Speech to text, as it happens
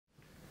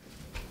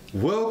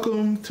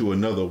Welcome to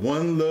another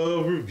One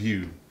Love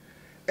review.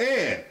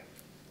 And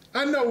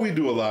I know we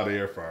do a lot of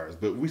air fryers,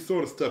 but we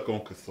sort of stuck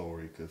on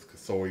Cosori because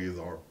Cosori is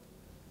our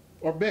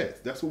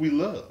best. That's what we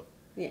love.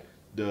 Yeah.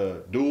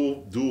 The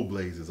dual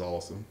blaze is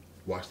awesome.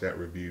 Watch that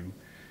review.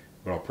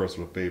 But our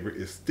personal favorite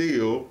is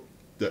still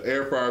the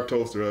air fryer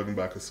toaster oven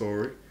by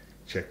Cosori.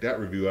 Check that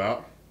review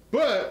out.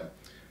 But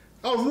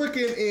I was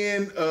looking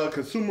in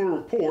Consumer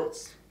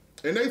Reports,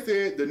 and they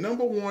said the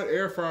 #1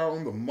 air fryer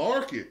on the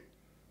market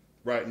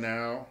right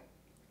now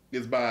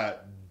is by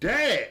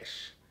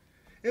Dash.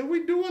 And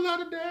we do a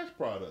lot of Dash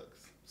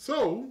products.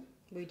 So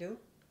We do?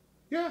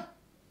 yeah.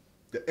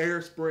 The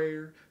air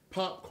sprayer,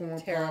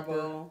 popcorn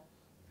Terrible.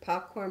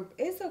 Popcorn.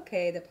 It's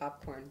okay, the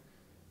popcorn.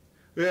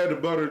 popper. Yeah, the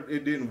butter,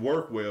 it didn't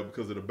work well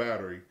because of the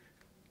battery.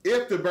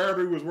 If the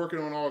battery was working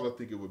on ours, I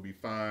think it would be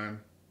fine.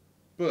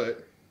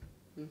 But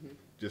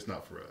just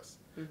not for us.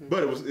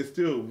 But it's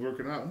still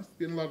working out. It's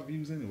getting a lot of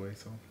views anyway,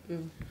 so.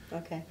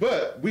 Okay.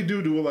 But we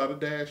do a lot of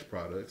Dash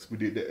products. We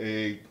did the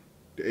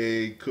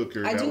egg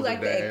cooker. I That do was a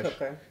like the egg Dash.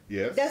 cooker.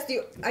 Yes.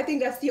 I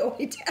think that's the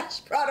only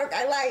Dash product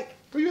I like.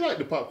 But you like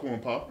the popcorn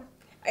popper.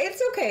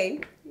 It's okay.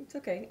 It's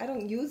okay. I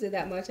don't use it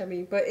that much. I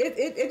mean, but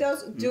it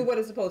does do what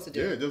it's supposed to do.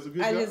 Yeah, it does a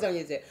good I job. just don't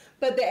use it.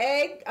 But the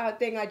egg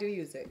thing, I do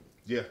use it.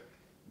 Yeah.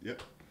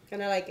 Yep.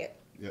 And I like it.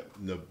 Yep.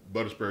 The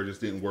butter sprayer just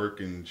didn't work,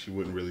 and she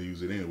wouldn't really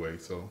use it anyway.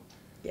 So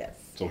Yes.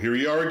 here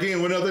we are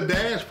again with another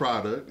Dash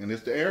product, and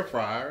it's the air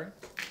fryer.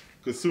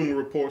 Consumer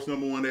Reports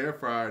 #1 air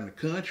fryer in the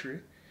country.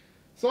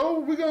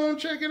 So we're gonna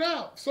check it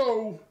out.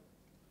 So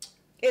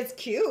It's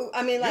cute.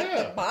 I mean, like,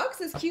 Yeah. the box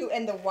is cute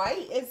and the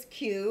white is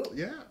cute.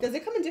 Yeah. Does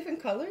it come in different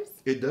colors?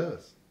 it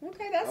does.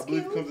 Okay, that's I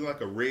believe cute. it comes in like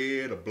a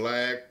red, a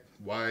black,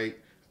 white.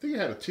 I think it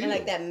had a teal. And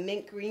like that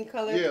mint green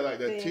color. Yeah, like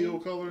that thing. teal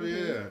color.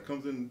 Yeah, it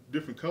comes in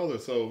different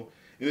colors. So,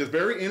 and it's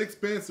very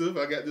inexpensive.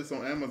 I got this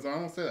on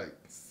Amazon. I say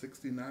like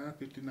 $69,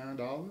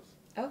 $59.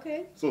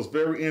 Okay. So it's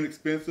very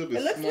inexpensive. It's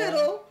It looks small.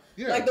 little.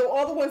 Yeah. Like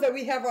all the ones that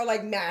we have are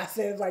like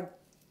massive, like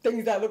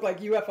things that look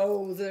like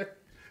UFOs. Or...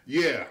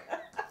 Yeah.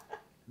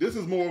 This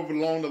is more of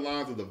along the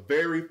lines of the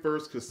very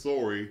first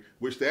Cosori,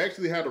 which they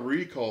actually had a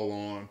recall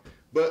on,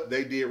 but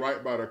they did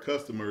right by their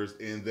customers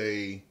and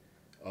they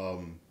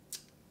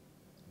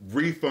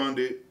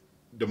refunded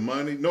the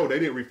money. No, they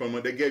didn't refund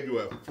money. They gave you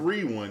a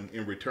free one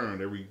in return.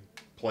 They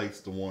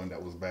replaced the one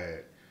that was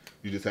bad.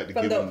 You just had to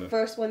From give them the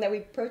first one that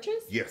we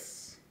purchased?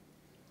 Yes.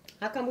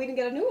 How come we didn't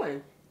get a new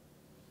one?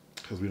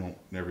 Because we don't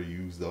never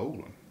use the old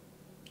one.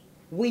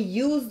 We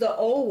used the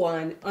old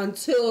one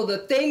until the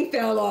thing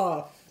fell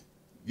off.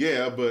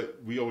 Yeah, but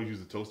we always use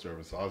the toaster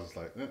oven, so I was just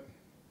like, eh.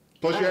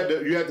 Plus you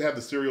had to have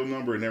the serial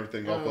number and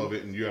everything off of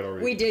it, and you had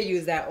already. We did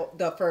use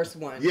the first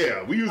one.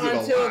 Yeah, we use it a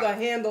lot. Until the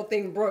handle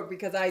thing broke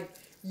because I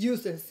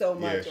used it so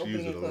much, she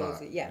opening used and it a lot.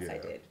 closing. Yes, I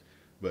Yeah. did.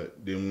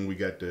 But then when we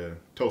got the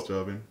toaster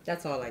oven,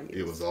 That's all I used.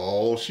 it was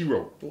all she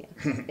wrote. Yeah,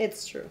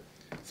 it's true.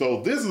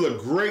 So this is a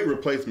great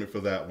replacement for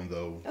that one,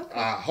 though. Okay.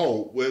 I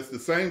hope. Well, it's the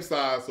same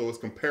size, so it's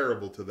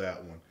comparable to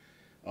that one.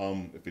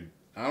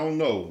 I don't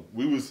know.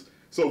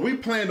 We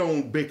planned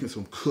on baking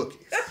some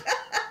cookies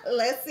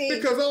Let's see.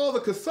 because all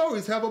the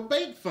Cosoris have a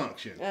bake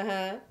function.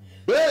 Uh-huh.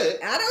 But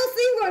I don't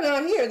see one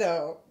on here,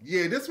 though.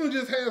 yeah, this one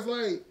just has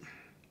like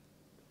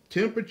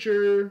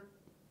temperature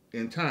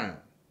and time,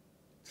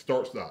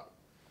 start stop.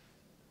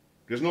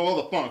 There's no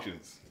other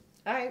functions.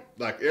 All right.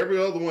 Like every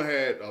other one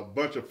had a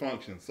bunch of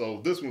functions,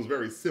 so this one's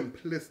very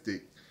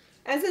simplistic.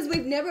 And since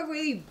we've never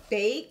really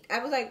baked, I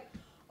was like,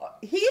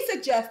 he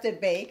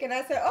suggested bake, and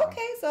I said,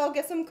 okay, so I'll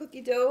get some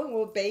cookie dough and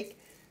we'll bake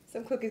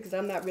some cookies because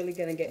I'm not really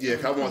gonna get. Yeah,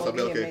 I want some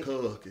over here milk and and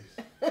cookies.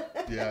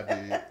 Yeah, I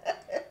did.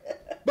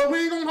 But we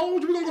ain't gonna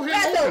hold you. We're gonna go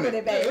ahead and Let's open open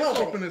it, babe. Yeah, let's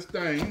Open open this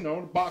thing. You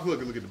know, the box.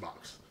 Look at the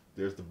box.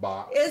 There's the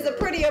box. It's a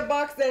prettier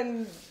box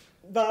than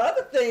the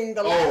other thing.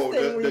 The last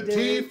thing we the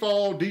did.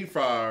 Tefal deep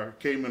fryer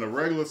came in a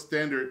regular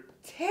standard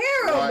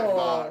Terrible. white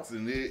box,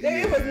 and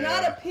it was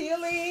not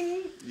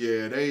appealing.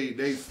 Yeah,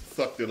 they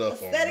sucked it up.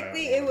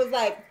 Aesthetically, on that it was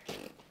like.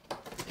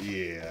 one.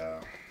 Yeah.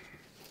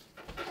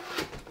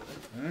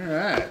 All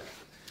right.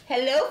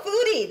 Hello,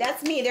 foodie.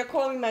 That's me. They're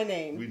calling my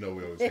name. We know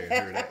we always can't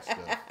hear that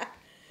stuff.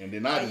 And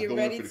then I Are just you go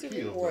ready in for the to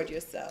kills. reward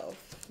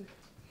yourself?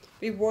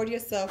 Reward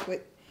yourself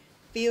with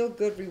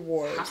feel-good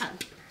rewards.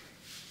 Hot.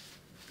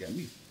 Got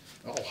me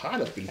all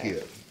hot up in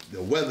here.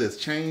 The weather is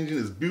changing.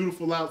 It's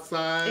beautiful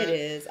outside. It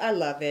is. I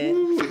love it.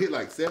 Ooh, it hit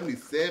like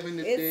 77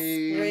 today.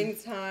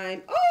 It's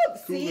springtime. Oh,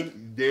 see?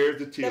 There's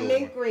the teal The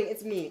mint one. green.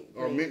 It's me.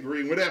 Or mint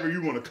green, whatever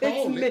you want to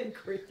call It's it. mint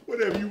green.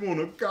 Whatever you want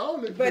to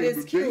call it. But baby,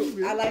 it's cute.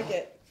 baby. I like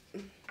it.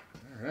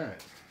 All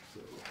right.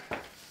 So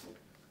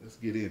let's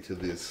get into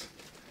this.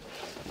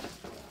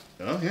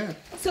 Oh, yeah.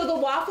 So the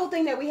waffle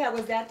thing that we had,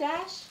 was that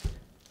Dash?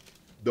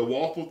 The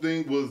waffle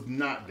thing was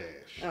not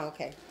Dash. Oh,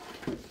 okay.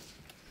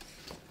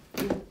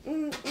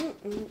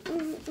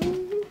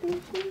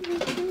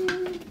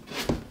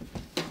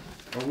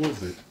 Or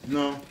was it?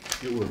 No,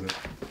 it wasn't.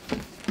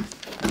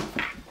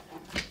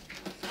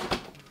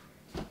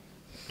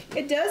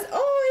 It does.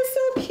 Oh, it's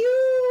so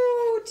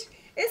cute.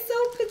 It's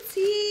so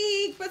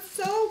petite, but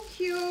so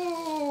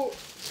cute.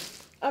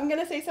 I'm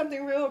gonna say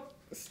something real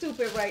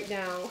stupid right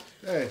now.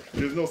 Hey,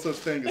 there's no such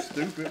thing as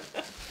stupid.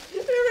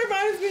 It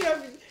reminds me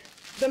of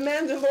the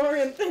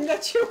Mandalorian thing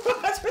that you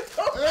watched with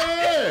those.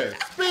 Hey,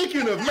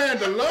 speaking of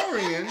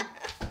Mandalorian,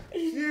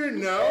 you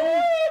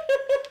know.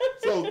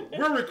 So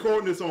we're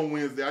recording this on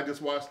Wednesday. I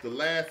just watched the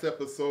last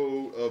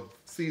episode of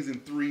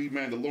season 3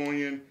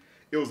 Mandalorian.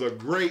 It was a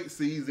great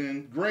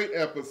season, great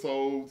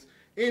episodes.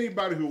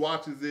 Anybody who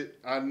watches it,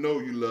 I know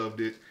you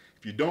loved it.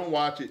 If you don't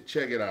watch it,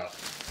 check it out.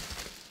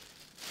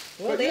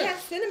 Well, they have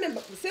cinnamon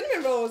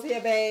rolls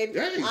here, babe.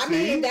 Hey, I see?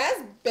 mean,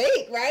 that's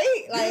baked,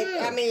 right? Like,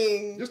 Yeah. I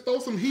mean, Just throw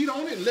some heat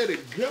on it and let it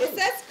go. it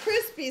says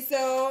crispy,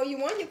 so you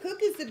want your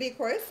cookies to be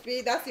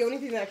crispy. That's the only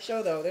thing that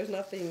show, though. There's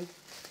nothing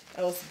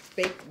else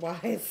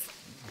baked-wise.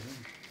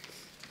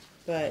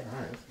 But, All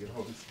right, let's get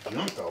all this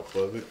junk off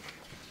of it.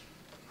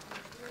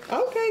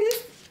 okay,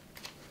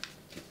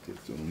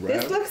 Get some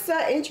this wrap. looks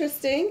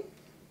interesting.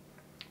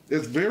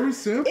 It's very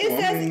simple. It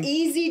I says mean,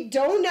 easy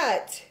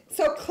donut.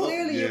 So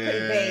clearly you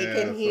could bake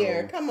in yeah,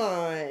 here. so- Come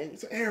on.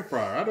 it's an air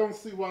fryer. I don't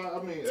see why.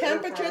 I mean, air fryer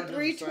Temperature does the same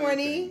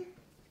 320 thing.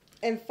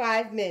 in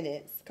 5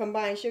 minutes.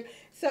 Combined sugar.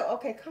 So,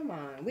 okay, come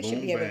on. We should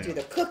Boom, be able bam. to do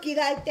the cookie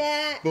like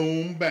that.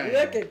 Boom, bang.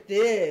 Look at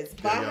this.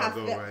 There y'all Baja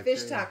go right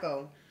fish there.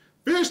 taco.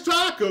 Fish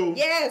taco.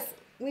 Yes,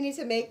 we need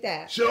to make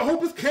that. Sure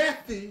hope it's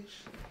catfish.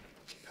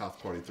 House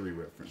Party 3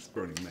 reference.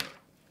 Burning Man.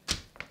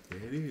 There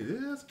it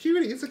is. It's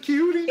cutie. It's a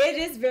cutie. It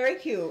is very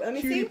cute. Let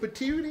me Cutie see.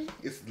 patootie.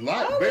 It's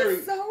light. Oh, very.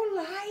 it's so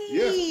light.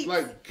 Yes,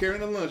 like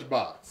carrying a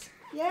lunchbox.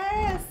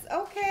 Yes,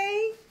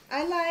 okay.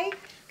 I like.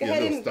 Go Yeah,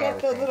 ahead little and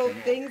get the styrofoam. little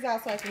things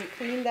out so I can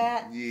clean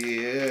that.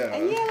 Yeah.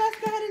 And yeah, let's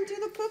go ahead and do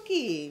the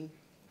cookie.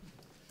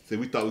 See,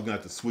 we thought we were going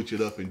to have to switch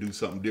it up and do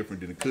something different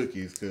than the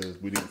cookies because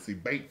we didn't see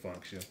bake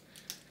function.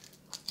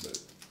 But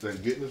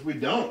thank goodness we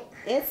don't.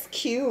 It's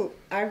cute.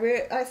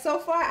 So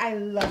far I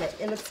love it.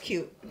 It looks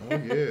cute. Oh,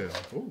 yeah.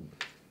 Ooh.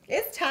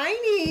 It's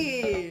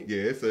tiny.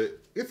 Yeah,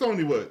 it's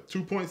only what,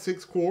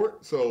 2.6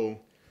 quart. So,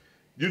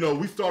 you know,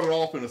 we started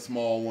off in a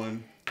small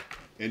one,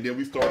 and then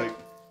we started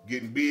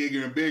getting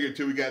bigger and bigger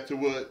till we got to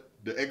what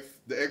the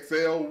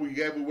XL we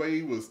gave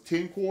away was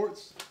 10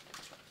 quarts.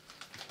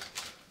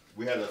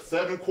 We had a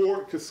 7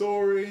 quart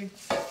Kasori.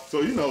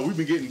 So, you know, we've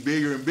been getting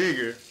bigger and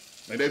bigger,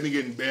 and they've been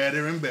getting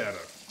better and better.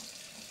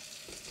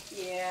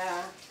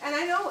 Yeah. And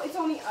I know it's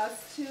only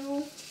us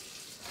two.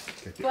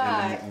 Got the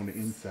But- element on the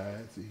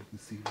inside so you can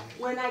see that.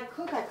 When I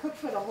cook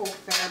for the whole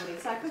family.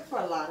 So I cook for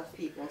a lot of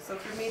people. So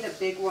for me, the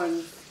big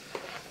ones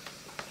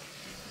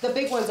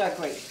are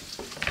great.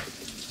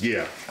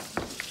 Yeah.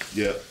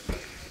 Yeah.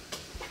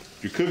 If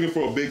you're cooking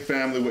for a big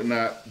family,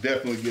 whatnot,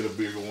 definitely get a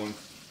bigger one.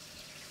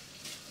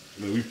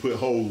 I mean, we put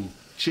whole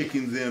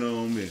chickens in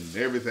them and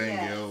everything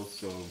Yes. else,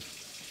 so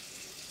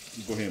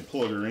you go ahead and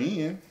plug her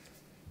in.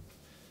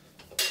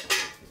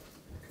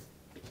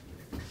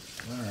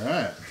 All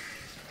right.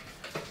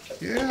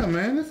 Yeah,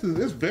 man, it's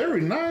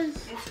very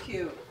nice. It's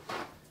cute.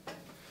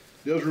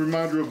 Does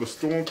remind you of a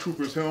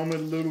stormtrooper's helmet a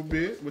little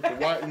bit with the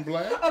white and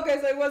black. Okay,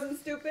 so it wasn't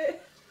stupid.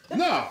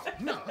 No,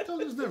 I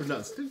told you it's never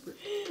nothing stupid.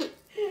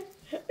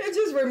 It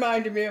just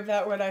reminded me of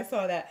that when I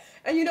saw that.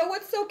 And you know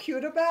what's so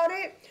cute about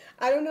it?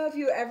 I don't know if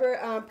you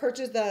ever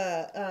purchased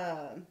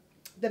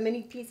the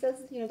mini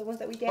pizzas, you know, the ones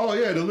that we get. Oh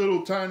yeah, the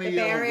little tiny The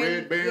Baron,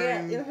 red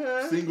Baron yeah,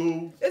 uh-huh.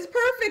 single. It's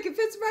perfect. It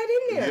fits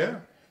right in there. Yeah,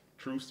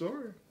 true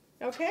story.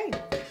 Okay.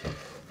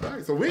 All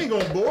right, so we ain't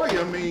gonna bore you.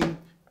 I mean,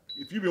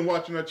 if you've been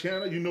watching our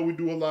channel, you know we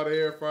do a lot of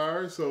air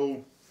fryers.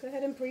 So Go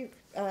ahead and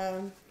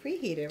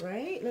preheat it,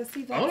 right? Let's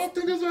see if I don't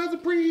think this one has a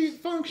preheat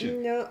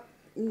function. No.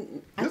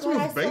 This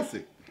one's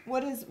basic.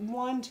 What is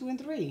 1, 2, and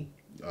 3?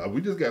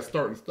 We just got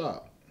start and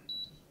stop.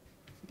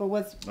 But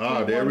what's There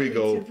one, we three,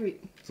 go. two, three?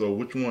 So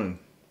which one?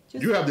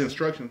 Just- You have the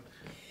instructions,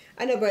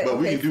 I know, but but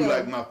we okay, can do so,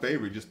 like my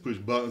favorite, just push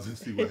buttons and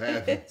see what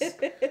happens.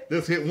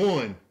 Let's hit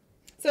one.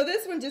 So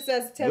this one just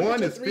says temperature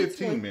One is 320.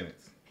 15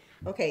 minutes.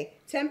 Okay,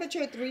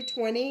 temperature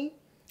 320,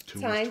 Two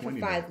is time for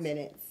 20 5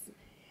 minutes.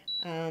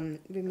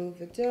 Remove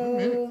the minute.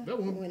 dough, That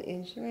one- 1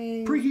 inch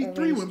rings. Preheat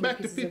 3 arrange went back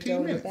to pieces of 15 dough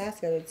in a minutes.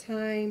 basket at a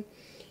time.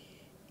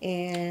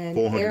 And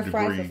 400 air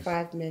fry for degrees.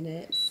 5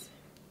 minutes.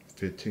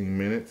 15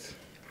 minutes.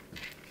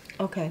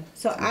 Okay,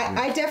 so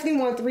I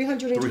definitely want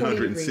 320 degrees.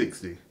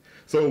 360.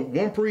 So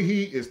one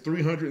preheat is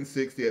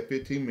 360 at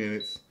 15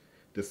 minutes.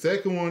 The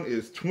second one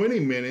is 20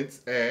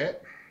 minutes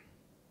at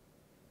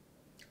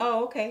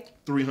Oh, okay.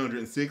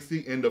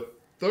 360. And the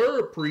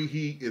third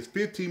preheat is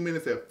 15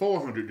 minutes at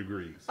 400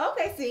 degrees.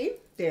 Okay, see,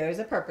 there's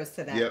a purpose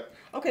to that. Yep.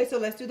 Okay, so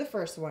let's do the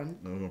first one.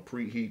 Now we're going to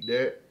preheat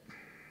that.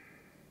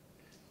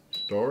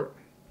 Start.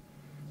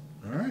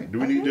 All right. Do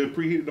we need to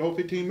preheat the whole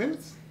 15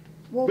 minutes?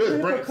 Well, Good, we're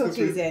gonna right, put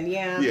cookies sister? in,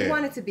 yeah. Yeah. We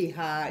want it to be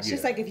hot. It's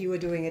just Yeah. like if you were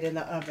doing it in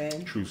the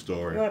oven. True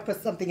story. You want to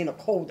put something in a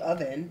cold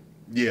oven.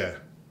 Yeah.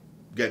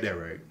 Got that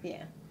right.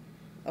 Yeah.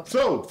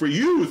 So for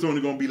you, it's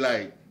only going to be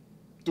like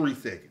 3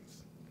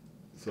 seconds.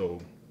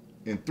 So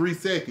in 3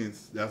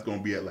 seconds, that's going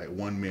to be at like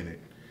 1 minute.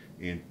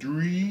 In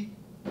 3,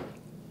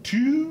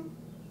 2,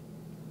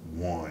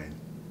 1.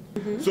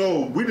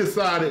 So we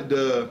decided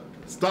the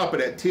stop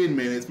it at 10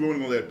 minutes. We're only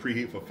gonna let it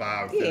preheat for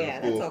 5 instead Yeah,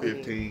 of that's full all we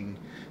 15.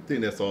 I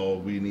think that's all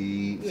we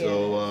need. Yeah.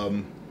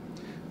 So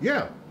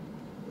yeah,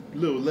 a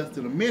little less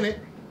than a minute.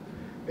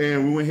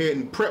 And we went ahead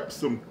and prepped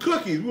some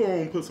cookies. We're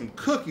gonna put some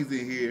cookies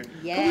in here. 'Cause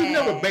we've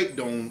never Yes. baked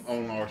on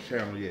our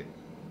channel yet.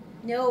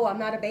 No, I'm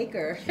not a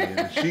baker.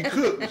 And she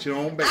cooked, but she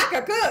don't bake. I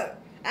can cook.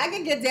 I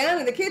can get down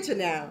in the kitchen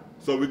now.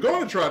 So we're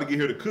gonna try to get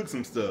her to cook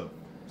some stuff,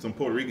 some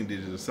Puerto Rican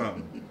dishes or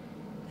something.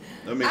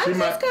 I mean, I'm she just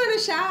might kind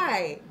of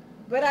shy,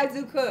 but I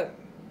do cook.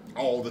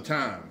 all the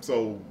time.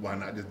 So why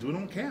not just do it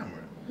on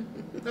camera?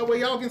 That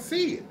way y'all can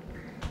see it.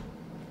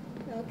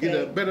 Get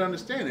a Okay. better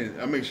understanding.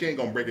 I mean, she ain't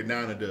gonna break it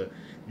down into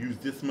use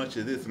this much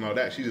of this and all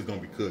that. She's just gonna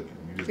be cooking.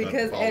 You just have to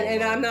Because follow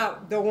and I'm along.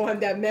 not the one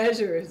that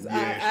measures.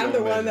 Yeah, she I'm the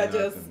don't one that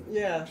measure just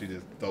nothing. She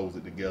just throws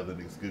it together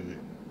and it's good.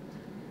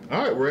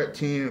 All right, we're at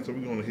 10, so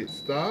we're gonna hit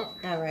stop.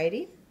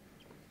 Alrighty.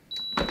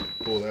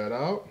 Pull that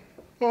out.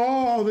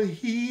 Oh, the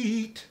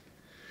heat.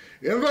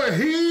 In the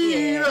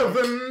heat Yeah. of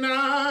the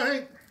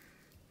night.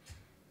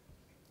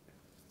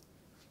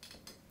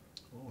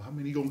 Oh, how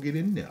many you gonna get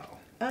in now?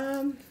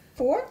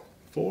 4?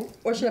 4?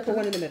 Or should I put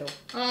one in the middle?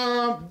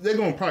 They're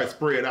gonna probably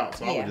spread out,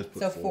 so I yeah. would just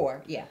put So 4.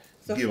 4. Yeah.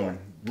 So Give 4. them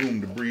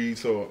room to breathe.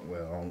 So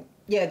well,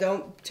 Yeah.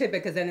 Don't tip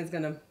it because then it's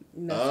gonna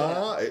mess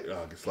it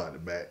up. I can slide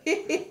it back.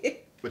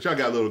 But y'all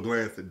got a little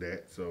glance at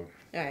that, so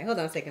All right. Hold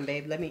on a second,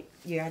 babe.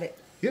 You got it.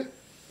 yeah.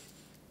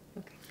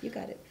 Okay. You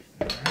got it.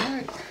 All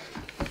right.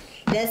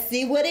 Let's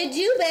see what it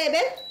do, baby.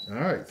 All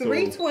right. So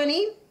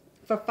 320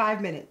 for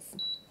 5 minutes.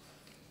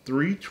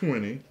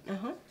 320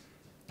 Uh-huh.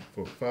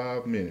 for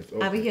 5 minutes.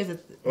 Over Okay. here's a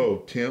Oh,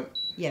 temp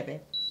yeah,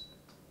 babe.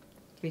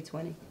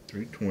 320.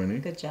 320.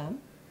 Good job.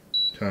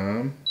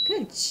 Time.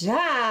 Good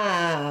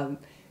job.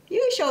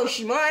 You so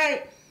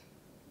smart.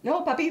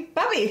 No, puppy.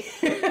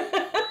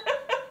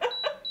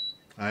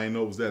 I didn't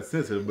know it was that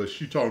sensitive, but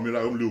she talking to me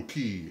like I'm a little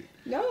kid.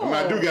 No. I mean,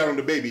 I do got on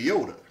the Baby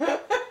Yoda,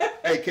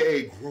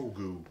 aka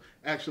Grogu.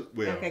 Actually,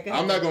 well, Okay, go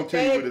I'm ahead. not gonna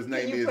tell you what Babe, his can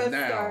name you is press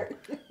now. start?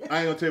 I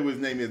ain't gonna tell you what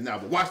his name is now,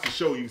 but watch the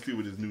show, you can see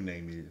what his new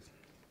name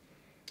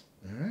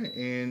is. All right,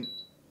 and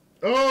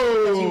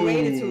oh, You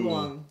waited too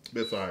long.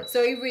 That's all right.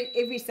 So it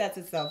resets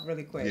itself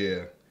really quick.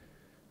 Yeah.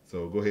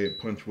 So go ahead,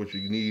 punch what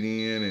you need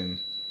in, and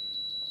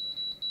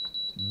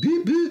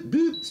beep beep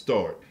beep,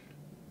 start.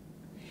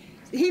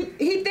 He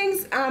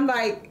thinks I'm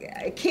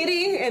like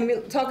kidding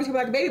and talking to him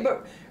like a baby,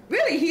 but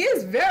really he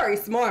is very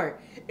smart.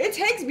 It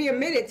takes me a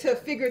minute to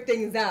figure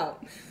things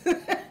out. And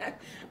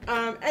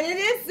it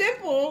is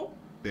simple.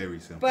 Very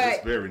simple. But-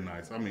 It's very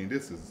nice. I mean,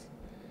 this is.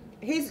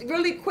 He's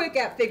really quick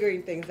at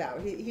figuring things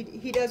out.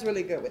 He does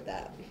really good with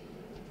that.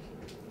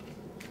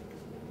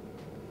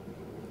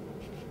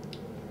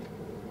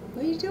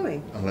 What are you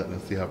doing? I'm letting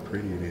them see how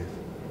pretty it is.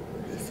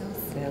 He's so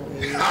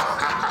silly.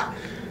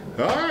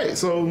 All right,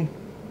 so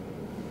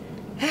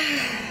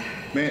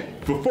man,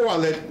 before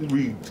I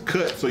we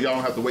cut, so y'all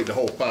don't have to wait the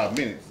whole 5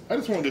 minutes. I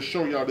just wanted to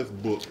show y'all this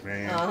book,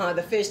 man.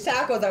 The fish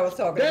tacos I was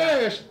talking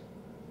about. Dash,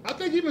 I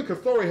think even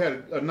Kasori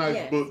had a nice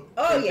Yes. book.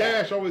 Oh, And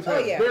yeah. Dash always Oh,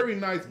 has yeah. very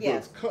nice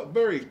Yes. books,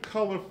 very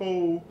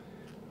colorful.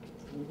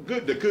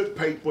 The good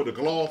paper, the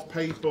gloss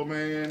paper,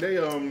 man. They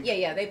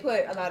Yeah, they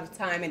put a lot of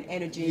time and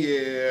energy.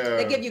 yeah.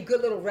 They give you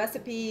good little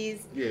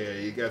recipes. Yeah,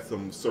 you got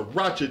some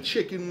sriracha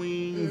chicken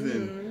wings Mm-hmm.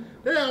 and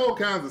there are all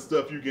kinds of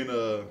stuff you can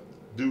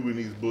do in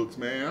these books,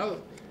 man.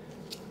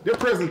 Their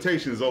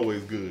presentation is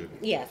always good.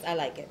 Yes, I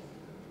like it.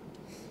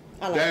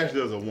 I like Dash it.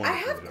 does a wonderful I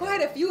have job.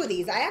 quite a few of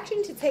these. I actually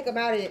need to take them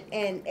out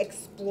and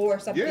explore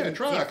something. Yeah,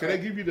 try. Can they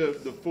different. give you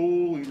the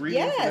full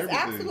ingredients? Yes, and everything?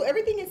 absolutely.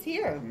 Everything is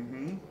here.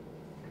 Mm-hmm.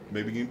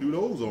 Maybe you can do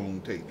those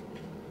on tape.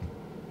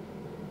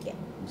 Yeah,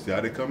 See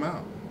how they come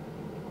out.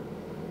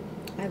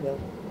 I will.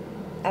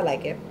 I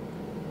like it.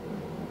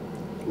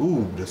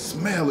 Ooh, the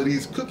smell of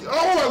these cookies. Oh,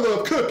 I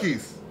love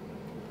cookies.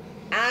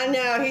 I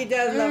know he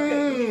does love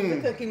cookies. He's Mm.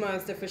 a cookie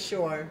monster for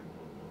sure.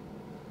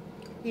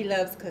 He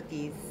loves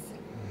cookies.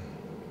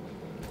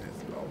 That's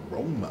the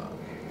aroma.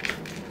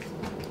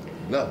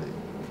 Love it.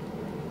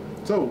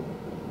 So,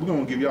 we're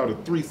going to give y'all the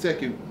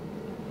 3-second.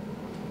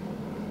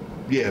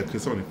 Yeah, because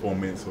it's only 4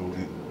 minutes, so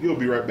you'll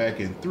be right back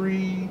in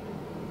 3,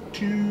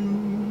 2,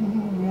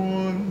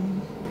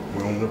 1.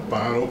 We're on the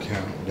final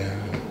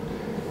countdown.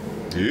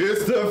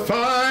 It's the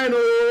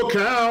final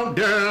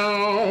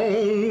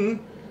countdown.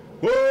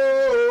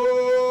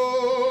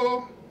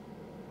 Whoa!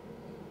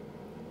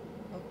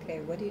 Okay,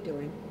 what are you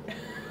doing?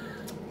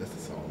 That's a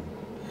song.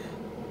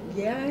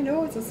 Yeah, I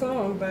know it's a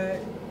song, but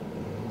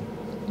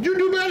You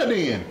do better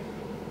then.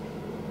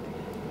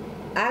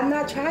 I'm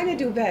not trying to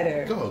do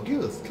better. Go,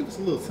 give us a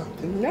little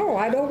something. No,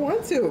 I don't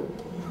want to.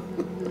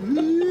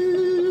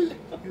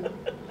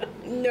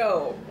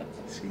 No.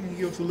 She can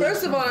give us a little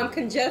First of all, I'm something.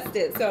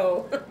 congested,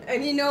 so,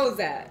 and he knows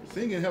that.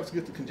 Singing helps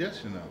get the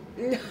congestion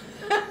out.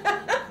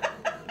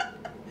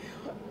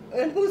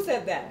 And who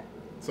said that?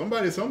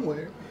 Somebody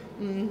somewhere.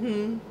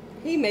 Mm-hmm.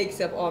 He makes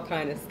up all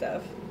kind of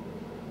stuff.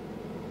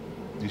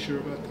 You sure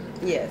about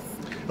that? Yes.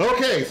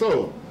 Okay,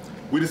 so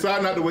we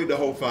decided not to wait the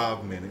whole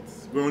 5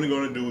 minutes. We're only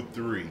going to do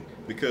 3.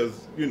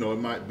 because you know it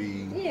might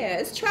be. Yeah,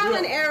 it's trial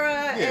and error.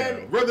 Yeah,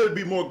 And rather it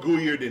be more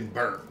gooier than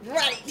burnt.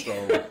 right. So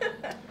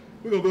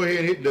we're gonna go ahead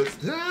and hit the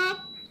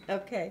stop.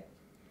 Okay.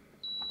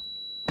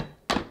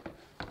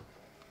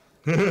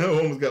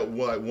 Almost got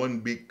one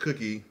big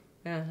cookie,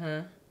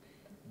 Uh-huh.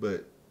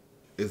 but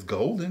it's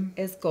golden.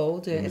 It's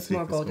golden. me It's see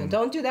more if it's golden. gonna-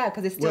 Don't do that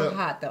because it's still Well,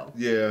 hot though.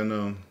 Yeah, I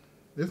know.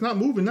 It's not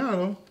moving now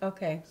though.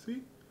 Okay.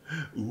 See?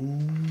 Ooh.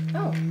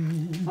 Oh.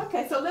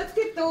 Okay, so let's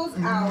get those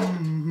out.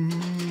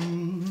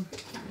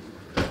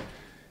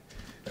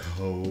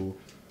 Oh.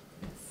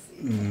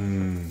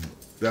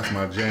 That's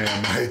my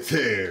jam right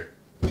there.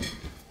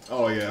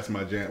 Oh yeah, that's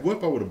my jam. What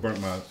if I would have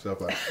burnt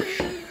myself out?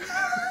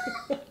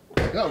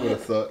 That would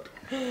have sucked.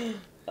 Ay,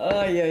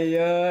 ay,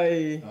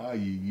 ay. Ah,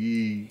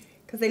 yee.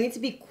 Because they need to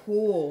be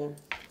cool.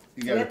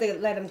 You So we have gotta to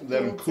let them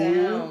let 'em cool cool?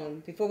 down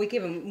before we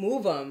can even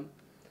move them.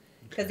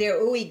 Because they're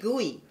ooey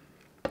gooey.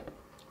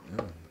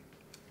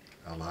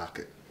 I like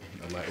it.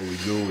 I like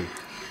ooey gooey.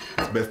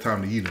 It's the best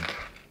time to eat them.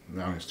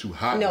 Now it's too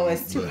hot. No, to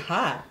it's eat, too but,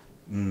 hot.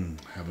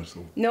 Having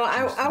so. No,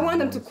 juicy I want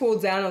them to ones. cool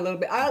down a little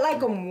bit. I like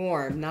them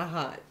warm, not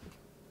hot.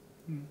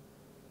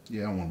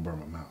 Yeah, I don't want to burn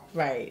my mouth.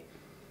 Right.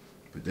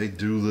 But they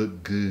do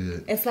look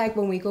good. It's like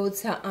when we go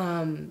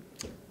to,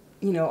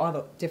 you know, all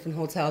the different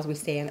hotels we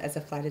stay in as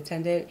a flight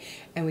attendant,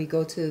 and we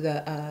go to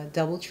the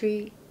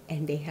DoubleTree,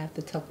 and they have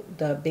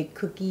the big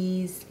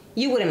cookies.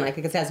 You wouldn't like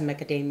it because it has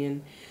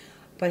macadamia,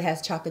 but it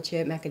has chocolate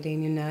chip,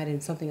 macadamia nut,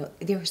 and something else.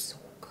 They're so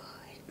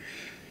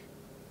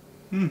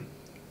good.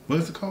 What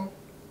is it called?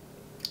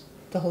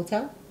 The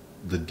hotel?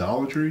 The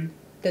Dollar Tree?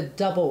 The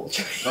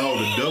DoubleTree. Oh,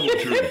 the Double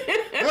Tree.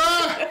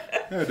 Ah!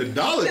 Yeah, the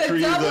Dollar The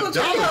Tree is a DoubleTree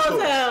dollar store.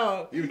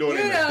 hotel. Even though it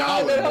ain't you a know,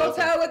 dollar, the but-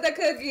 hotel with the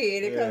cookie.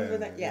 And it comes with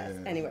that. Yes.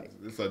 yeah. Anyway.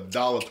 It's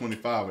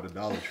 $1.25 at the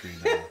Dollar Tree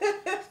now.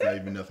 It's not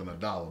even nothing a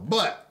dollar.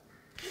 But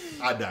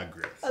I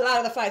digress. A lot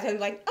of the flight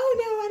attendants are like, oh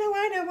no, I don't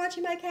want to. I'm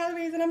watching my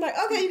calories. And I'm like,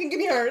 okay, you can give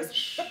me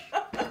hers.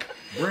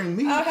 Bring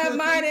me I'll a have cookie.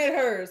 mine and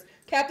hers.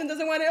 Captain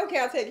doesn't want it. Okay,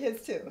 I'll take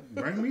his too.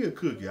 Bring me a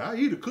cookie. I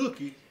eat a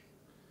cookie.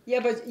 Yeah,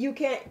 but you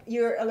can't.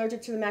 You're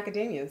allergic to the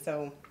macadamia,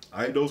 so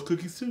I eat those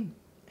cookies too.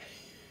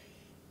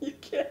 you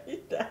can't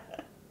eat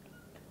that.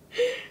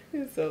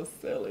 You're so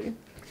silly.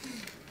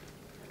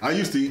 I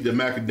used to eat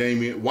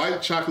the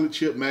white chocolate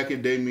chip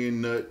macadamia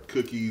nut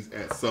cookies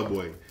at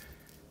Subway.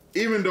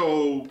 Even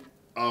though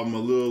I'm a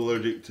little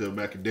allergic to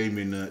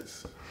macadamia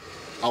nuts,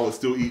 I would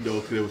still eat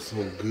those because they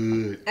were so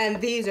good.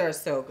 And these are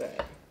so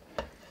good.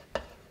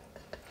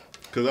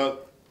 Because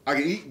I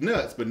can eat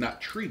nuts, but not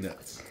tree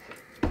nuts.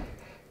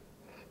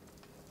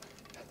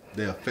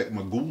 They affect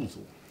my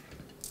goozle.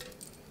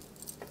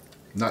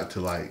 Not to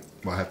like,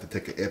 well, I have to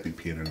take an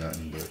EpiPen or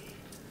nothing,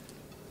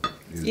 but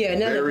it's Yeah,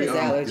 none of his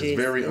allergies. It's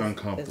very is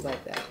uncomfortable.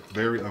 like that.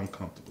 Very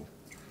uncomfortable.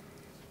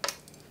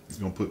 You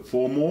gonna put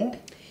 4 more?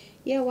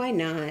 Yeah, why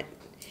not?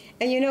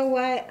 And you know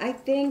what? I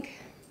think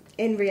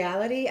in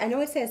reality, I know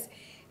it says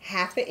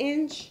 ½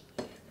 inch,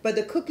 but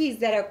the cookies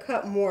that are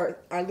cut more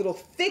are a little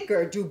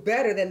thicker do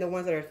better than the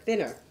ones that are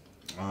thinner.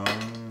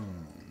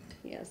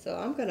 Yeah, so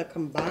I'm gonna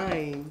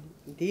combine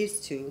these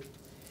two,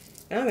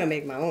 and I'm gonna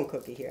make my own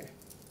cookie here.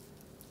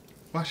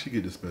 Why she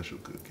get the special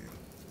cookie?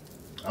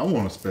 I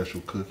want a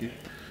special cookie.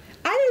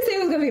 I didn't say it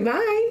was gonna be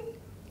mine.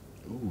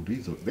 Ooh,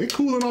 they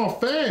cooling off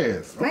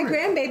fast. My All right.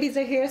 grandbabies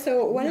are here,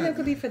 so one of them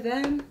could be for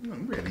them.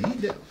 I'm ready to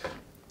eat that.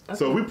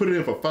 So we put it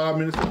in for 5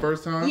 minutes the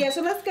first time? Yeah,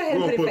 so let's go ahead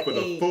We're and gonna put it put for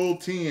the 8. full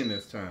 10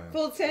 this time.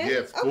 Full 10?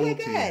 Yes, full Okay,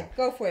 10. good.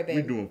 Go for it,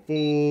 baby. We doing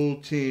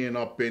full 10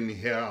 up in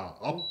here.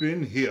 Up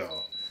in here.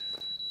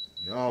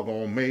 Y'all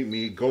gonna make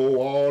me go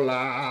all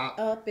out.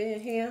 Up in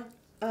here,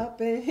 up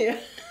in here.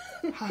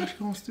 How she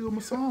gonna steal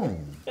my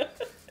song?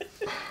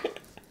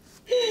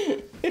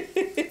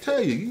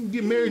 Tell you can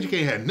get married, you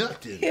can't have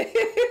nothing. You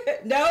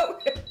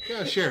Nope.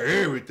 gotta share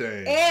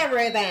everything.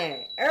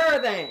 Everything.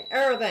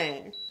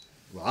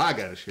 Well, I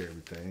gotta share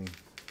everything.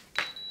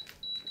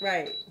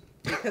 Right.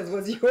 Because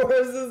what's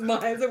yours is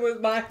mine, so what's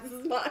mine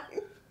is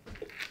mine.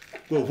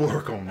 We'll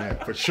work on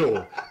that for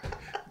sure.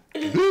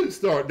 Good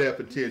start that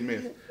for 10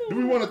 minutes. Do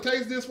we want to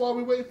taste this while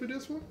we wait for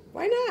this one?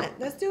 Why not?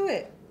 Let's do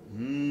it.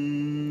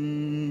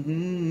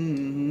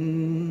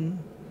 Mm-hmm.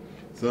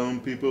 Some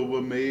people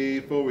were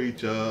made for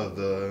each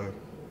other.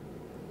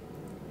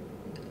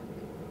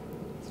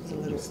 It's a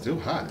little. It's still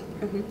hot.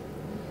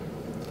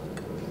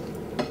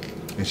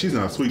 And she's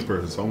not a sweet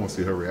person, so I want to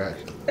see her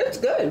reaction. It's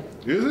good.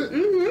 Is it?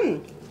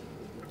 Mm-hmm.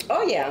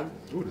 Oh yeah.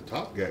 Ooh, the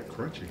top got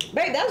crunchy.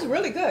 Babe, that's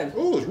really good.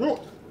 Oh, it's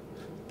real.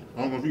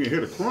 I don't know if you can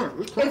hear the crunch.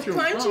 It's crunchy. It's on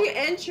the crunchy top.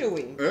 and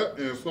chewy. Yeah,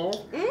 and it's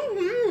soft.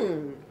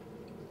 Mm-hmm.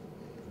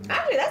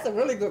 Actually, that's a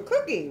really good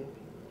cookie.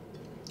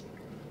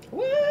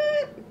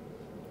 What?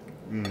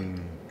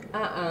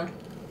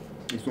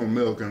 It's on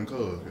milk and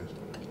cookies.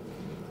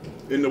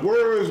 In the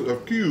words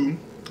of Q,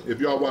 if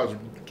y'all watch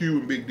Q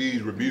and Big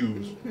D's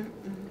reviews,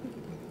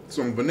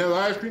 some vanilla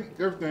ice cream,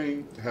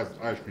 everything has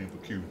ice cream for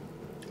Q.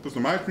 Put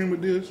some ice cream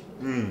with this.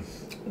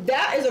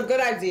 That is a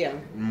good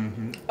idea.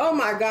 Oh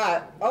my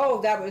God.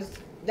 Oh,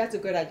 that's a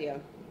good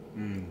idea.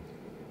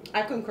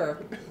 I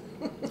concur.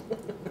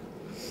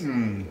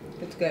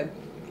 It's good.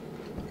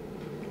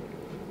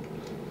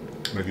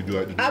 Like you do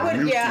like the I would,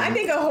 milk yeah, I tea.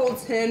 think a whole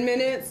 10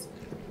 minutes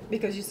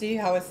because you see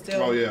how it's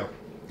still. Oh yeah,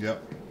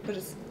 yep. But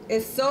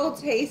it's so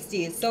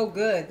tasty. It's so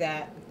good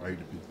that. I eat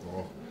the pizza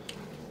off.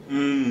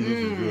 This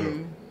is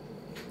good.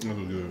 This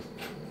is good.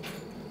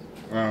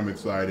 I'm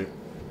excited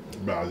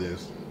about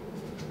this.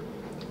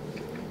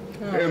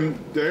 And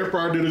the air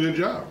fryer did a good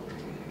job.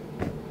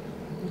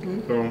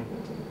 So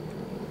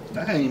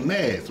I ain't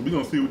mad. So we're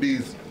gonna see what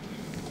these.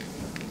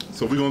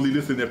 So we're gonna leave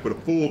this in there for the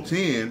full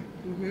 10.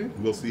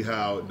 We'll see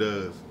how it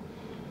does.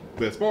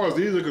 But as far as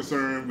these are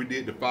concerned, we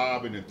did the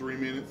 5 and the 3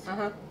 minutes,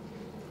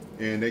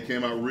 and they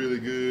came out really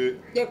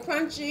good. They're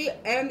crunchy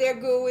and they're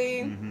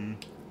gooey.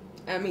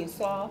 I mean,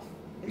 soft.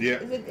 Yeah.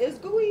 Is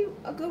gooey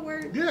a good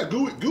word? Yeah,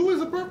 gooey. Gooey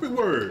is a perfect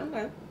word.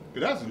 Okay.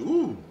 That's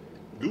gooey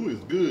is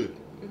good.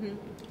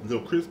 A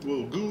little crisp, a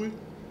little gooey.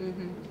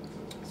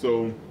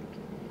 So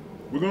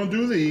we're gonna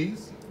do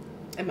these,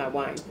 And my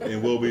wine.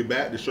 and we'll be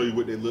back to show you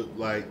what they look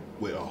like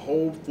with a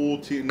whole full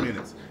 10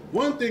 minutes.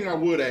 One thing I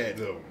would add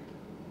though,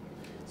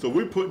 so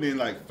we're putting in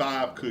like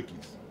 5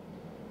 cookies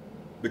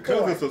because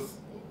 4. it's a.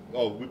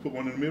 Oh, we put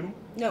one in the middle.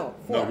 No,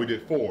 4. No, we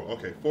did 4.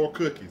 Okay, 4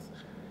 cookies.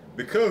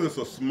 Because it's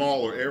a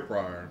smaller air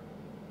fryer,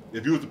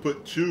 if you were to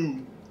put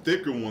 2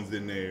 thicker ones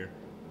in there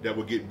that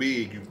would get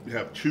big, you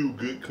have 2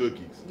 good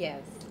cookies.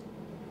 Yes.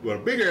 With a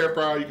bigger air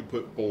fryer, you can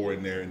put 4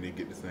 in there and then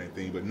get the same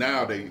thing. But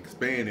now they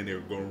expand and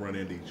they're going to run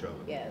into each other.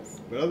 Yes.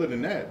 But other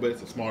than that, but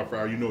it's a smaller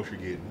fryer, you know what you're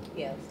getting.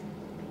 Yes.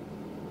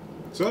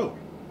 So,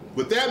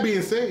 with that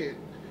being said,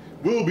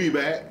 we'll be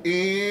back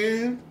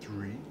in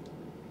 3,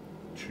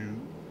 2,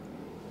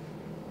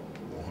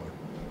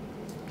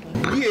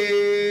 1.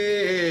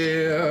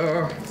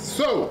 Yeah.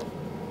 So,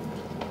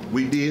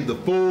 we did the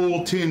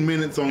full 10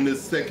 minutes on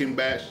this second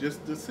batch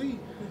just to see,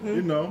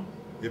 you know,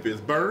 if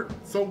it's burnt,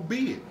 so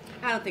be it.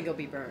 I don't think it'll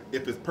be burnt.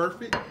 If it's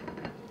perfect,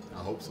 I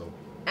hope so.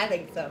 I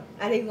think so.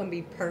 I think it's gonna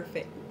be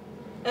perfect.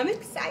 I'm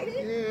excited.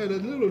 Yeah, the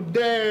little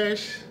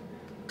dash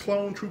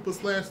clone trooper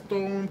 /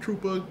 storm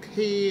trooper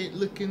head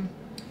looking.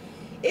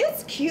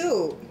 It's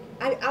cute.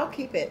 I'll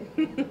keep it.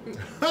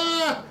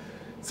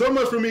 So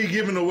much for me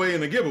giving away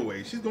in a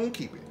giveaway. She's gonna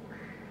keep it.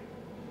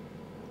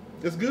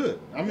 It's good.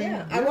 I mean,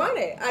 Yeah, I want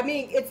it. I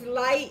mean, it's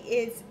light.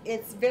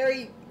 It's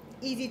very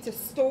easy to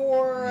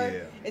store. Yeah.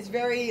 It's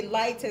very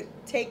light to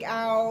take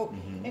out.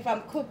 If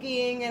I'm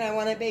cooking and I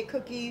want to bake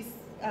cookies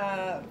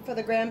for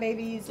the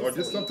grandbabies. Or it's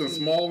just so something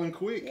easy. small and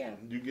quick. Yeah.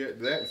 You get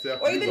that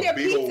stuff. Or even their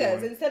big old pizzas.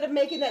 one. Instead of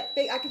making that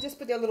big, I could just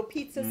put their little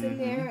pizzas in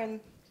there and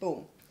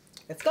boom.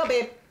 Let's go,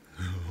 babe.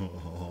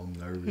 Oh, I'm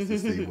nervous to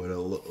see what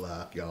it'll look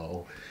like,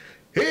 y'all.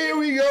 Here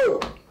we go.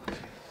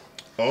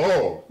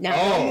 Oh. Now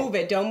don't move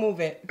it. Don't move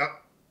it.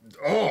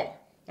 Oh.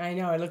 I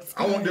know it looks.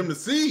 I want them to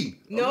see.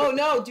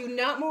 No, do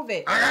not move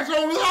it. I got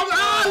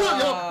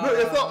you. Look,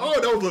 it's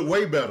those look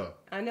way better.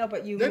 I know,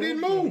 but you. They didn't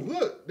moved move. it.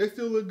 Look, they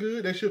still look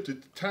good. They shifted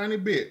a tiny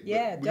bit.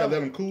 Yeah, we gotta let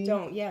them cool.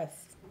 Don't. Yes.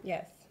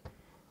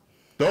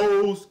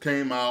 Those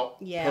came out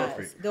Yes.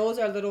 perfect. Those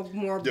are a little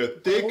more. They're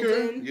thicker.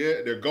 golden.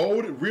 Yeah, they're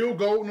golden, real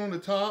golden on the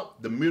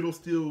top. The middle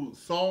still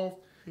soft,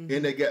 and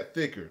they got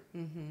thicker.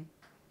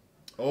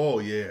 Oh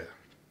yeah.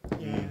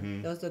 Yeah,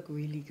 those look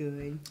really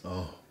good.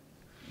 Oh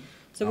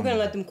So we're gonna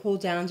let them cool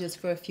down just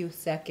for a few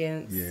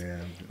seconds. yeah.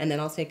 And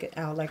then I'll take it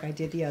out like I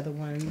did the other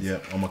ones. Yeah,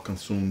 I'm gonna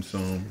consume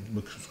some. I'm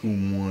gonna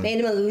consume one. Made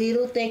them a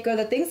little thicker.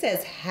 The thing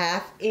says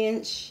 1/2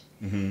 inch.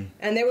 And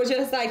they were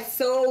just like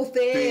so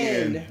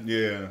thin.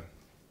 Yeah.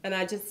 And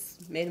I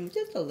just made them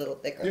just a little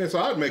thicker. Yeah, so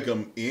I'd make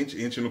them inch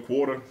and a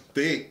quarter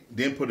thick,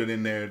 then put it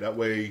in there. That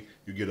way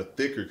you get a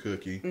thicker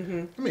cookie. I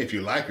mean, if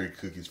you like your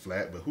cookies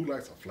flat, but who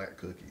likes a flat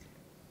cookie?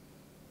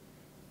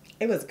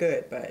 It was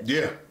good, but.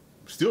 Yeah,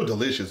 still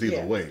delicious either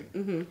Yeah. way.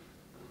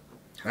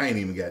 I ain't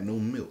even got no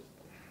milk.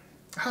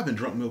 I haven't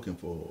drunk milk in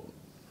for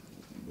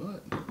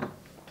what?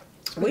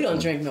 We don't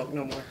drink milk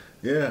no more.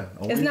 Yeah,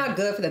 It's not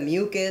good for the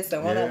mucus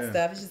and all Yeah. that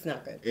stuff. It's just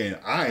not good. And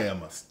I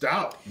am a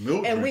stout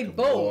milk And we drinker,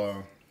 both.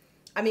 boy.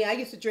 I mean, I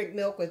used to drink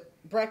milk with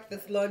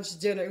breakfast, lunch,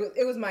 dinner.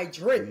 It was my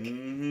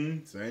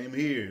drink. Same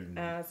here.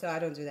 So I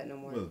don't do that no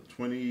more. Well,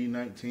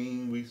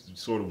 2019, we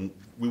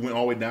went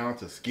all the way down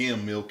to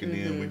skim milk, and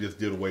then we just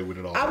did away with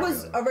it all. I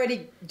was together.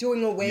 already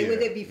doing away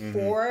with Yeah, it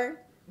before,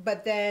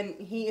 but then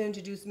he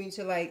introduced me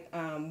to like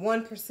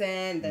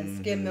 1%, then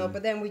skim milk.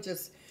 But then we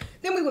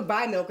would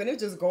buy milk and it would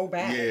just go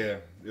bad. Yeah,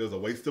 it was a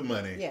waste of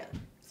money. Yeah.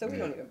 So we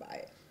don't even buy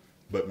it.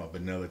 But my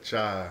vanilla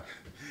chai,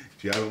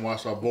 if you haven't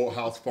watched our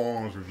Bolthouse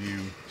Farms review,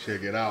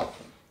 check it out.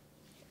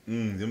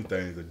 Them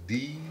things are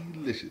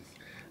delicious.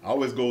 I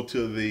always go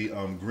to the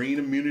green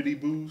immunity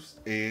boost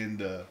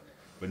and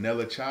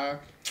vanilla chai.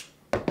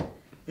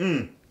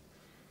 If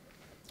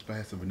I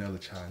had some vanilla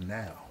chai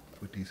now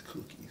with these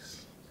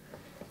cookies.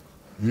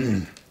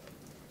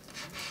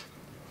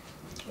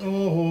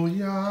 Oh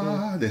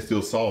yeah, they're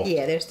still soft.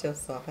 Yeah, they're still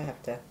soft. I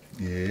have to.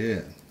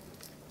 Yeah.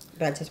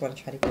 But I just want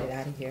to try to get it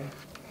out of here.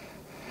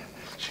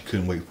 She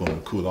couldn't wait for them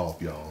to cool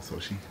off, y'all. So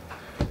she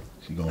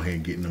go ahead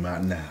and getting them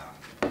out now.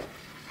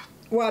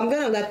 Well, I'm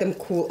going to let them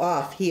cool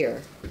off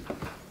here.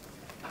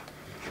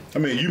 I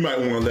mean, you might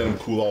want to let them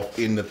cool off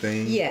in the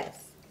thing.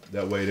 Yes.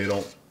 That way they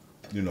don't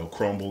you know,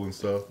 crumble and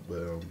stuff.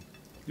 But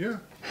yeah.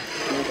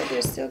 Yeah, but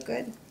they're still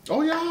good.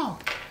 Oh yeah.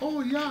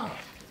 Oh yeah.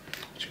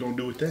 What you gonna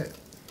do with that?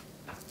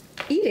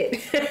 Eat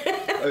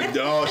it.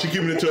 Oh, she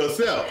keeping it to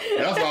herself.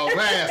 That's what I was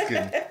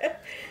asking.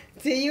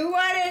 Do you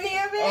want any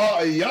of it?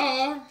 Oh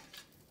yeah.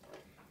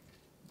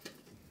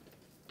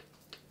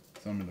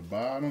 Some in the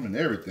bottom and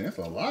everything. That's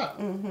a lot.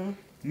 Mm-hmm.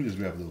 Let me just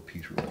grab a little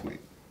piece real quick.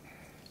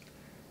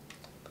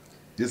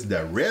 This is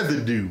that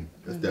residue.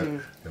 That's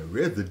that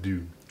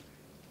residue.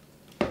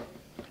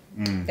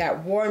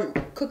 That warm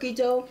cookie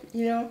dough,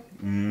 you know?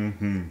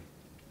 Mm-hmm.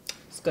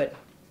 It's good.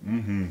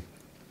 Mm-hmm.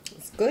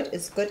 It's good,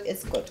 it's good,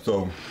 it's good.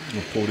 So, I'm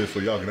going to pull this so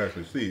y'all can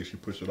actually see it. She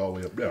pushed it all the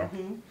way up there.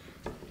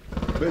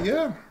 But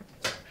yeah,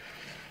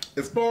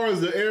 as far as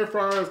the air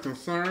fryer is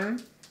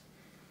concerned,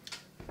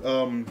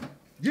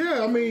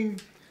 yeah, I mean,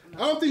 I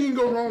don't think you can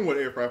go wrong with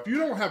air fryer. If you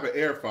don't have an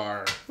air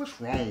fryer,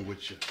 what's wrong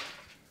with you?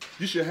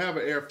 You should have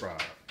an air fryer.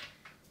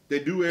 They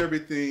do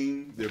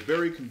everything. They're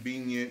very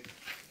convenient,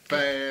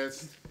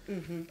 fast.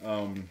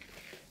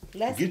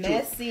 Less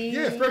messy.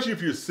 Yeah, especially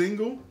if you're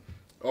single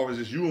or it's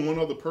just you and one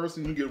other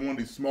person. You get one of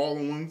these smaller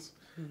ones.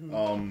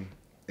 And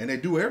they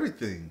do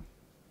everything.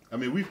 I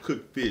mean, we've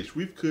cooked fish.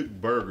 We've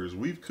cooked burgers.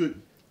 We've cooked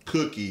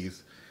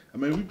cookies. I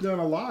mean, we've done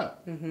a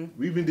lot.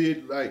 We even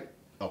did like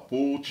a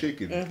full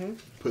chicken.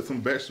 Put some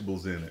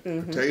vegetables in it.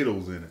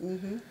 Potatoes in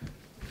it.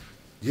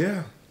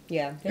 Yeah.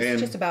 Yeah,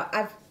 it's just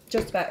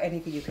about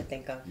anything you can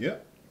think of.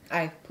 Yep.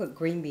 I put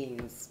green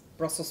beans,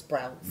 Brussels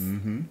sprouts.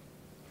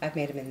 I've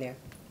made them in there.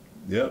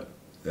 Yep.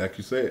 Like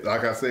you said,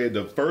 like I said,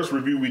 the first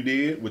review we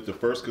did with the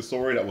first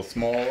Cosori that was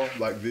smaller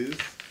like this,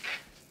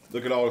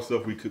 look at all the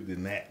stuff we cooked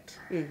in that.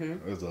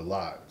 There's a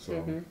lot.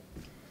 So,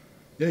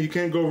 yeah, you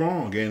can't go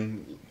wrong.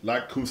 And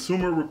like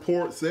Consumer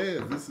Report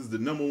says, this is the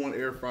 #1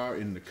 air fryer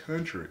in the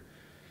country.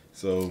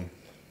 So,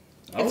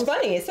 It's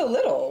funny. It's so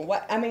little.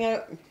 What I mean,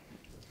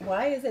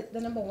 why is it the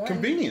 #1?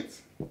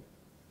 Convenience.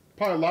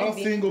 Probably a lot of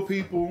single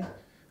people,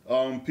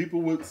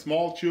 people with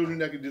small children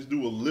that can just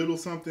do a little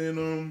something in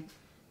them,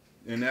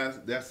 and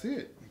that's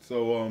it.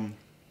 So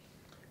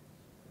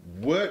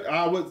what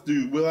I would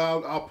do,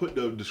 well, I'll put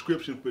the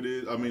description for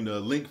this, I mean the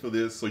link for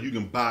this, so you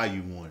can buy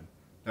you one.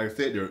 Like I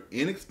said, they're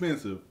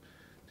inexpensive.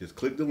 Just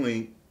click the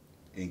link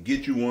and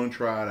get you one,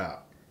 try it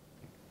out.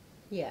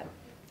 Yeah.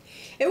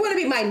 It wouldn't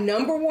be my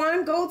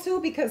 #1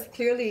 go-to because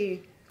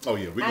clearly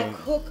I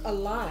cook a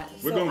lot.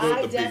 We're So gonna go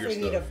I with the bigger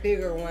definitely need a stuff.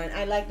 bigger one.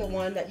 I like the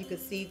one that you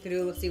could see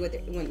through, see what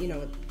when you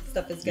know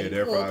stuff is getting the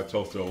air cooked. fryer,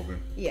 toaster oven.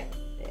 Yeah.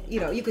 You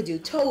know, you could do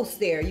toast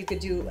there. You could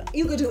do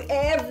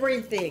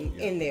everything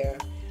in there.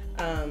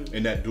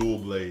 And that dual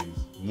blaze,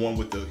 one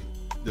with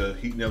the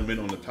heating element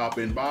on the top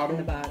and bottom.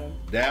 On the bottom.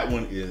 That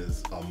one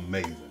is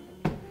amazing.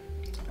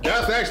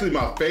 That's actually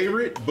my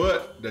favorite,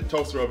 but the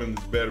toaster oven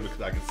is better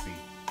because I can see.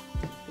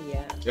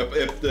 Yeah.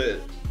 If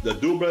the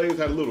dual blaze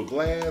had a little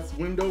glass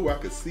window where I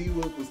could see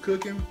what was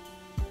cooking.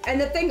 And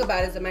the thing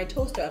about it is that my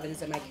toaster oven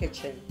is in my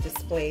kitchen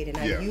displayed, and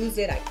I use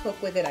it, I cook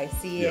with it, I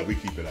see it. Yeah, we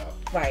keep it out.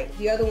 Right.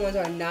 The other ones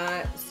are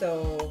not,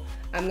 so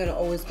I'm going to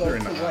always go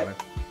to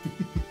what...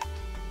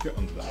 You're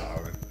under the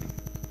island.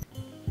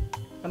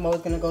 I'm always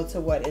going to go to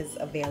what is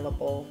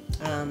available.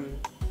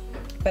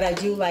 But I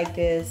do like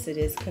this. It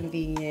is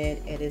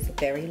convenient. It is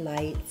very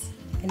light,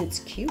 and it's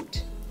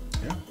cute.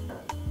 Yeah.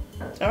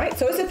 All right,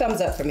 so it's a thumbs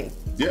up for me.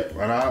 Yep,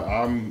 and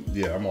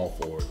I'm all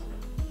for it.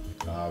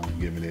 I'm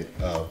giving it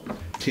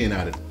 10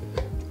 out of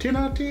 10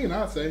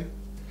 I'd say.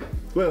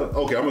 Well,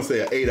 okay, I'm gonna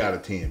say an 8 out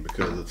of 10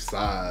 because of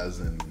size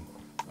and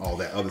all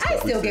that other stuff. I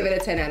still give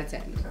it a 10 out of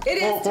 10.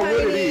 It is for tiny.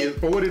 what it is,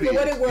 for what it is, For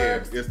what it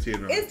works. Yeah, it's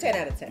 10. It's 10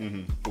 out of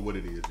 10. For what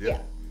it is,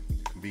 Yeah.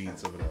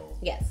 Convenience of it all.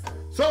 Yes.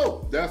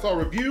 So that's our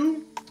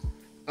review.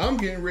 I'm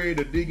getting ready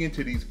to dig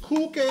into these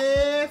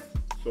cookies.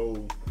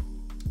 So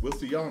we'll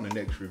see y'all in the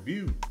next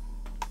review.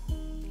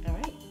 All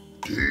right.